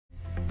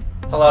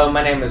Hello,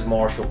 my name is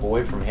Marshall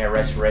Boyd from Hair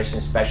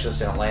Restoration Specialist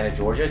in Atlanta,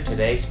 Georgia.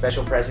 Today's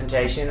special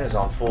presentation is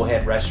on full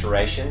head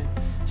restoration.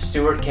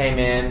 Stewart came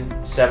in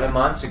 7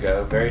 months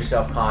ago, very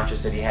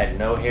self-conscious that he had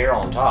no hair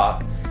on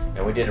top,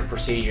 and we did a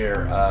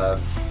procedure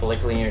of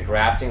follicular unit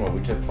grafting where we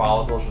took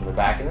follicles from the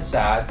back and the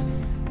sides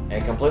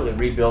and completely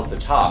rebuilt the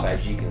top.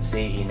 As you can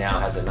see, he now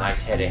has a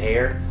nice head of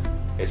hair.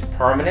 It's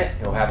permanent.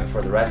 He'll have it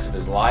for the rest of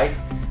his life.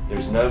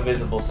 There's no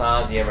visible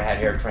signs he ever had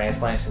hair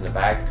transplants in the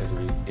back because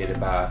we did it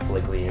by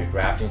follicular unit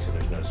grafting, so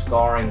there's no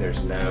scarring,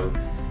 there's no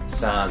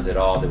signs at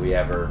all that we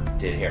ever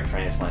did hair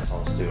transplants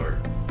on Stewart.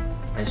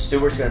 And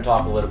Stewart's going to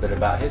talk a little bit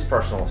about his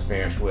personal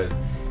experience with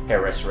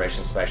hair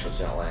restoration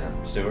specialists in Atlanta.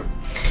 Stewart?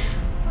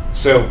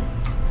 So,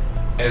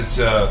 as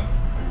I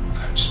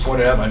just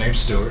pointed out, my name's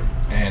Stewart,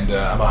 and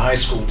I'm a high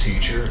school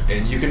teacher,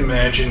 and you can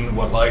imagine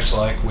what life's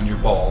like when you're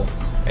bald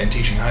and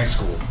teaching high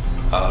school.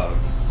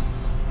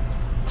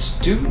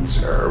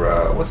 Students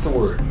are, what's the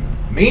word?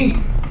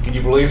 Mean. Can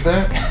you believe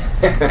that?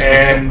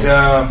 And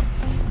I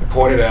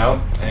pointed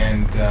out,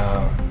 and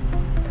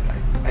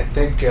I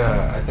think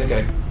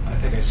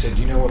I said,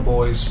 you know what,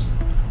 boys,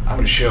 I'm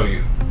going to show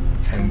you,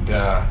 and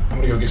I'm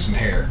going to go get some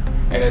hair.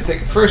 And I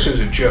think at first it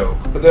was a joke,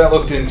 but then I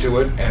looked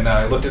into it, and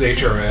I looked at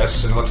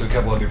HRS and looked at a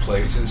couple other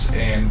places,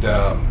 and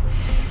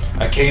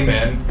I came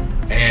in,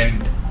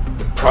 and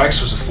the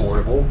price was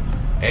affordable,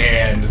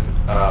 and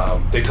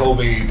they told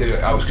me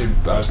that I was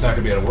not going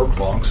to be able to work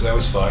long, so that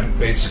was fine.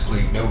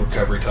 Basically, no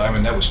recovery time,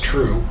 and that was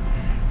true.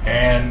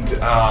 And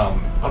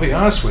I'll be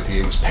honest with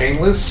you, it was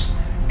painless,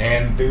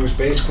 and there was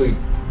basically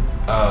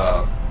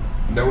no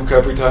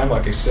recovery time,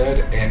 like I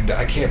said, and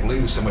I can't believe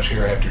there's so much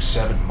hair after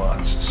 7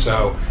 months.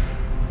 So,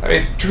 I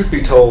mean, truth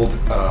be told,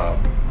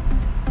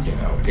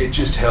 it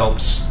just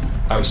helps.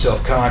 I was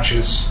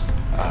self-conscious,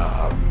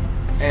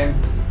 and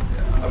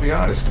I'll be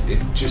honest, it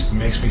just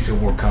makes me feel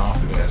more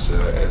confident as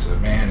a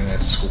man and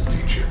as a school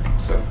teacher.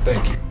 So,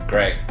 thank you.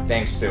 Great.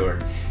 Thanks,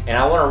 Stewart. And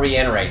I want to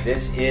reiterate,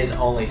 this is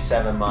only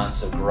 7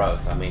 months of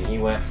growth. I mean, he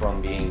went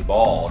from being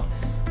bald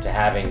to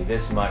having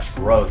this much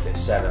growth at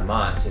 7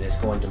 months, and it's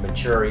going to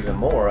mature even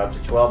more up to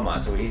 12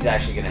 months. So he's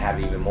actually going to have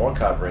even more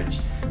coverage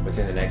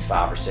within the next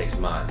 5 or 6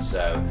 months.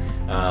 So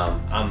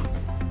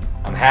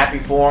I'm happy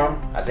for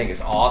him. I think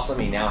it's awesome.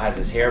 He now has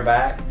his hair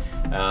back.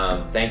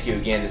 Thank you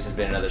again. This has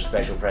been another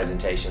special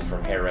presentation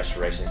from Hair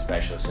Restoration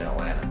Specialists in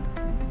Atlanta.